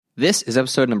This is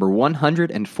episode number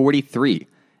 143,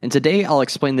 and today I'll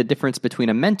explain the difference between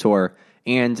a mentor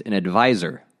and an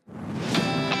advisor.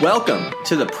 Welcome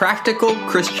to the Practical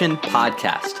Christian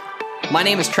Podcast. My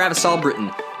name is Travis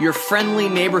Albritton, your friendly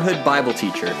neighborhood Bible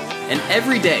teacher, and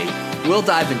every day we'll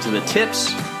dive into the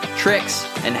tips, tricks,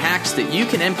 and hacks that you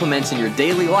can implement in your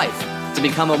daily life to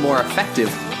become a more effective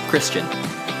Christian.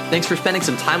 Thanks for spending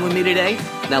some time with me today.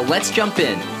 Now let's jump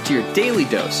in to your daily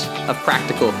dose of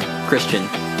practical Christian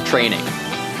training.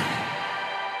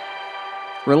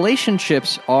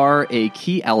 Relationships are a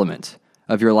key element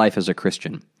of your life as a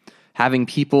Christian. Having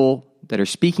people that are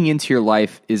speaking into your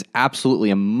life is absolutely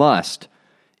a must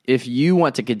if you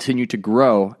want to continue to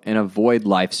grow and avoid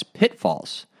life's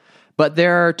pitfalls. But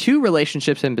there are two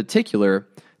relationships in particular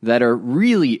that are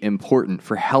really important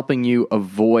for helping you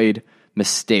avoid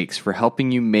mistakes, for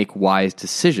helping you make wise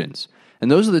decisions.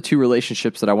 And those are the two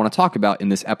relationships that I want to talk about in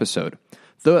this episode.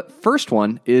 The first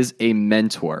one is a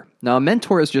mentor. Now, a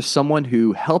mentor is just someone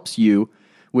who helps you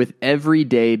with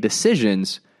everyday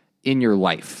decisions in your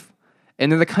life.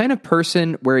 And they're the kind of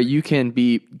person where you can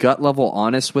be gut-level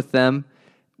honest with them,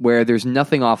 where there's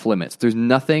nothing off limits. There's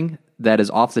nothing that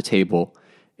is off the table,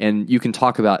 and you can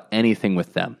talk about anything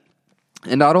with them.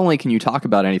 And not only can you talk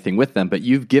about anything with them, but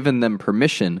you've given them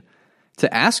permission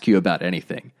to ask you about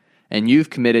anything. And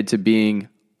you've committed to being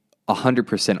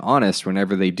 100% honest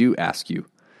whenever they do ask you.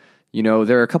 You know,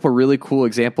 there are a couple really cool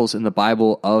examples in the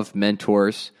Bible of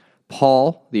mentors.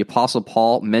 Paul, the Apostle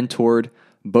Paul, mentored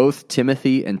both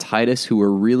Timothy and Titus, who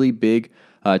were really big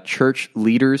church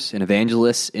leaders and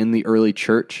evangelists in the early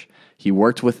church. He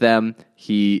worked with them,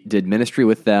 he did ministry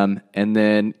with them, and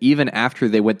then even after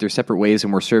they went their separate ways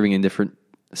and were serving in different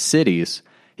cities,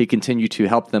 he continued to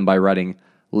help them by writing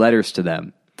letters to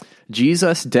them.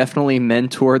 Jesus definitely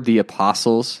mentored the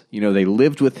apostles. You know, they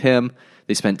lived with him,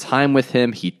 they spent time with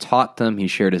him, he taught them, he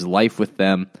shared his life with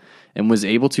them, and was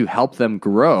able to help them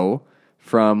grow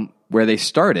from where they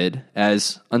started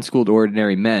as unschooled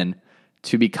ordinary men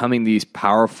to becoming these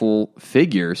powerful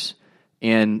figures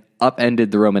and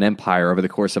upended the Roman Empire over the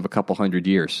course of a couple hundred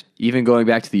years. Even going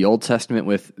back to the Old Testament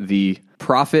with the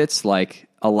prophets like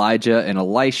Elijah and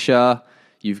Elisha,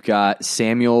 you've got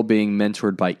Samuel being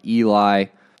mentored by Eli.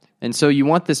 And so you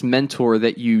want this mentor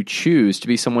that you choose to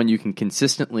be someone you can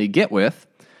consistently get with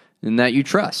and that you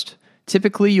trust.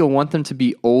 Typically, you'll want them to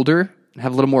be older,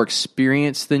 have a little more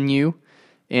experience than you,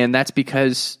 and that's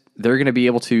because they're going to be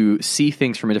able to see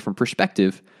things from a different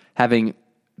perspective, having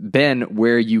been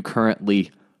where you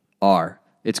currently are.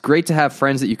 It's great to have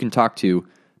friends that you can talk to,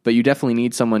 but you definitely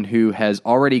need someone who has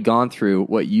already gone through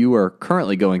what you are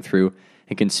currently going through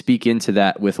and can speak into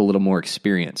that with a little more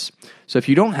experience. So if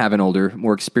you don't have an older,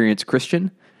 more experienced Christian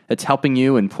that's helping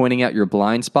you and pointing out your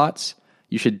blind spots,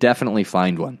 you should definitely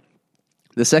find one.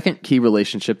 The second key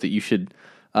relationship that you should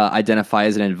identify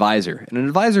as an advisor. And an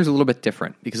advisor is a little bit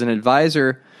different because an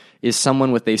advisor is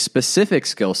someone with a specific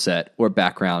skill set or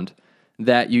background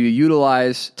that you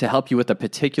utilize to help you with a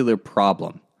particular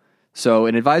problem. So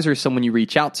an advisor is someone you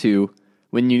reach out to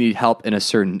when you need help in a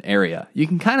certain area. You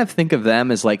can kind of think of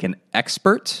them as like an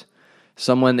expert,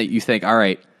 someone that you think, all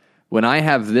right, when I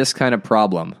have this kind of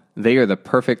problem, they are the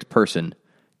perfect person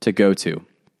to go to.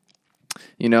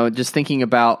 You know, just thinking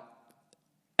about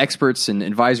experts and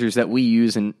advisors that we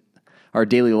use in our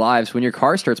daily lives, when your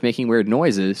car starts making weird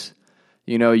noises,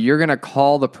 you know, you're going to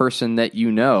call the person that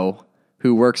you know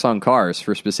who works on cars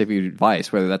for specific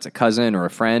advice, whether that's a cousin or a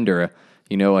friend or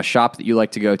a shop that you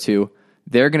like to go to.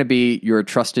 They're going to be your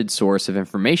trusted source of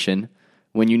information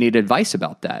when you need advice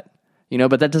about that. You know,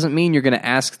 but that doesn't mean you're going to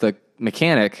ask the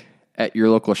mechanic at your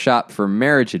local shop for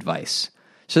marriage advice.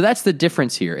 So that's the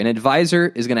difference here. An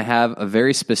advisor is going to have a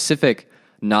very specific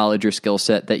knowledge or skill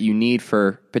set that you need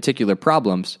for particular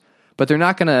problems, but they're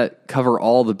not going to cover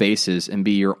all the bases and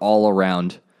be your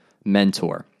all-around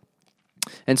mentor.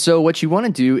 And so what you want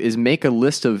to do is make a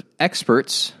list of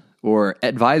experts or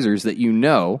advisors that you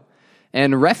know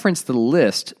and reference the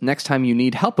list next time you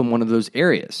need help in one of those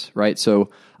areas, right? So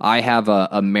I have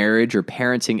a marriage or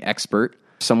parenting expert,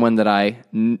 someone that I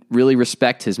really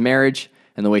respect his marriage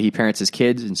and the way he parents his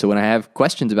kids. And so when I have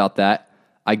questions about that,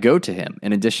 I go to him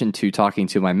in addition to talking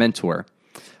to my mentor.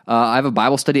 I have a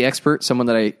Bible study expert, someone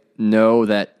that I know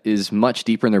that is much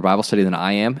deeper in their Bible study than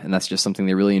I am, and that's just something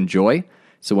they really enjoy.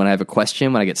 So when I have a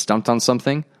question, when I get stumped on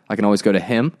something, I can always go to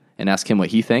him and ask him what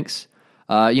he thinks.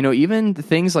 Even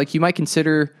things like you might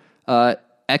consider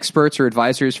experts or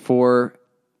advisors for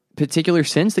particular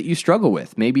sins that you struggle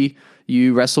with. Maybe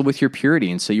you wrestle with your purity,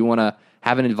 and so you want to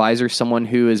have an advisor, someone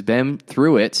who has been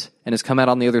through it and has come out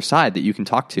on the other side that you can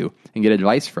talk to and get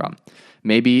advice from.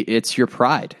 Maybe it's your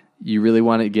pride. You really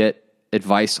want to get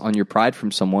advice on your pride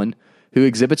from someone who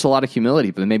exhibits a lot of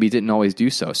humility, but maybe didn't always do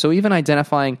so. So even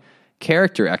identifying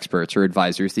character experts or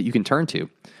advisors that you can turn to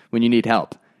when you need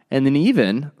help. And then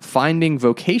even finding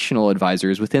vocational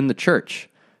advisors within the church.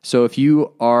 So if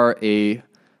you are a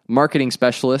marketing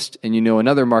specialist and you know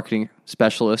another marketing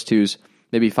specialist who's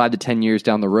maybe 5 to 10 years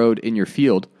down the road in your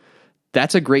field,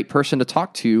 that's a great person to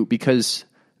talk to because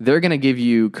they're going to give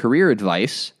you career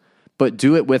advice, but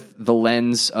do it with the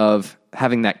lens of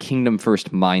having that kingdom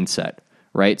first mindset,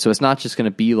 right? So it's not just going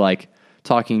to be like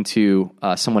talking to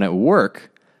someone at work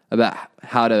about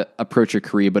how to approach your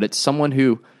career, but it's someone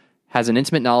who has an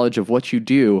intimate knowledge of what you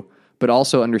do, but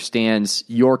also understands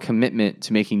your commitment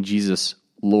to making Jesus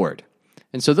Lord.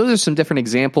 And so those are some different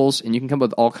examples, and you can come up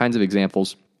with all kinds of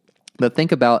examples. But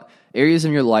think about areas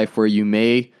in your life where you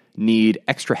may need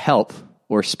extra help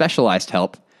or specialized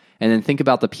help, and then think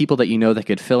about the people that you know that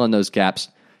could fill in those gaps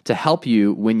to help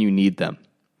you when you need them.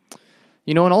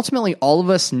 And ultimately, all of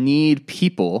us need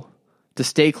people to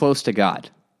stay close to God.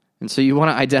 And so you want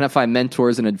to identify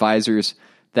mentors and advisors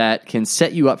that can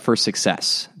set you up for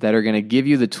success, that are going to give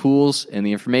you the tools and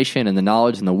the information and the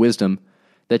knowledge and the wisdom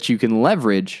that you can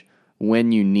leverage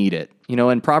when you need it.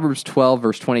 In Proverbs 12,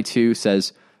 verse 22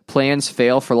 says, "Plans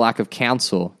fail for lack of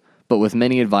counsel, but with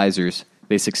many advisors,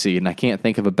 they succeed." And I can't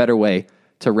think of a better way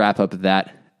to wrap up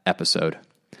that episode.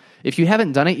 If you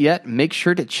haven't done it yet, make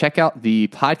sure to check out the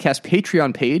podcast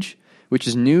Patreon page, which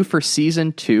is new for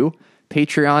season 2.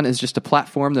 Patreon is just a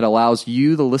platform that allows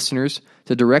you, the listeners,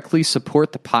 to directly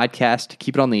support the podcast, to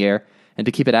keep it on the air, and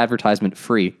to keep it advertisement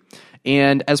free.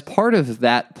 And as part of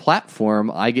that platform,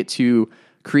 I get to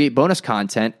create bonus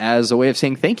content as a way of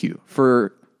saying thank you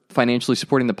for financially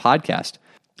supporting the podcast.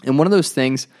 And one of those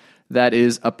things that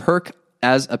is a perk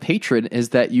as a patron is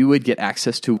that you would get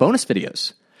access to bonus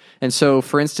videos. And so,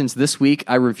 for instance, this week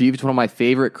I reviewed one of my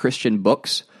favorite Christian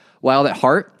books, Wild at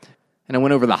Heart, and I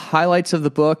went over the highlights of the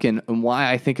book and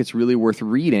why I think it's really worth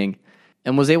reading,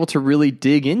 and was able to really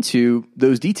dig into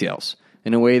those details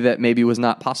in a way that maybe was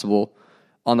not possible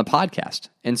on the podcast.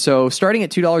 And so starting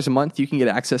at $2 a month, you can get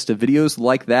access to videos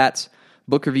like that,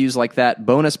 book reviews like that,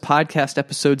 bonus podcast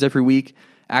episodes every week,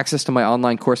 access to my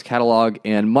online course catalog,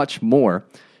 and much more.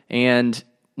 And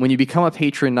when you become a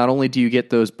patron, not only do you get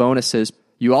those bonuses,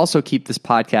 you also keep this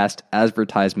podcast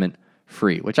advertisement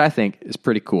free, which I think is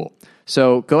pretty cool.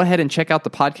 So go ahead and check out the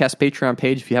podcast Patreon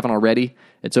page if you haven't already.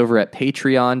 It's over at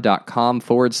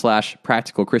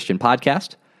patreon.com/Practical Christian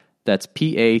Podcast. That's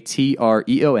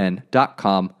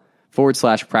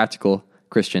patreon.com/Practical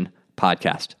Christian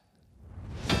Podcast.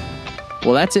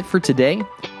 Well, that's it for today.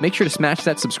 Make sure to smash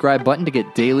that subscribe button to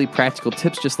get daily practical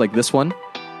tips just like this one.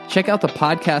 Check out the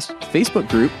podcast Facebook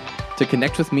group to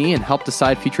connect with me and help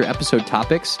decide future episode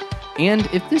topics. And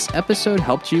if this episode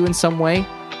helped you in some way,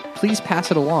 please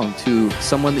pass it along to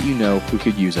someone that you know who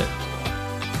could use it.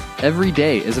 Every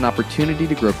day is an opportunity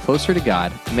to grow closer to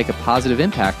God and make a positive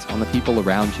impact on the people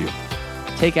around you.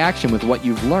 Take action with what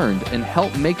you've learned and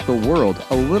help make the world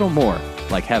a little more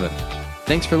like heaven.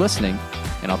 Thanks for listening,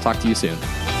 and I'll talk to you soon.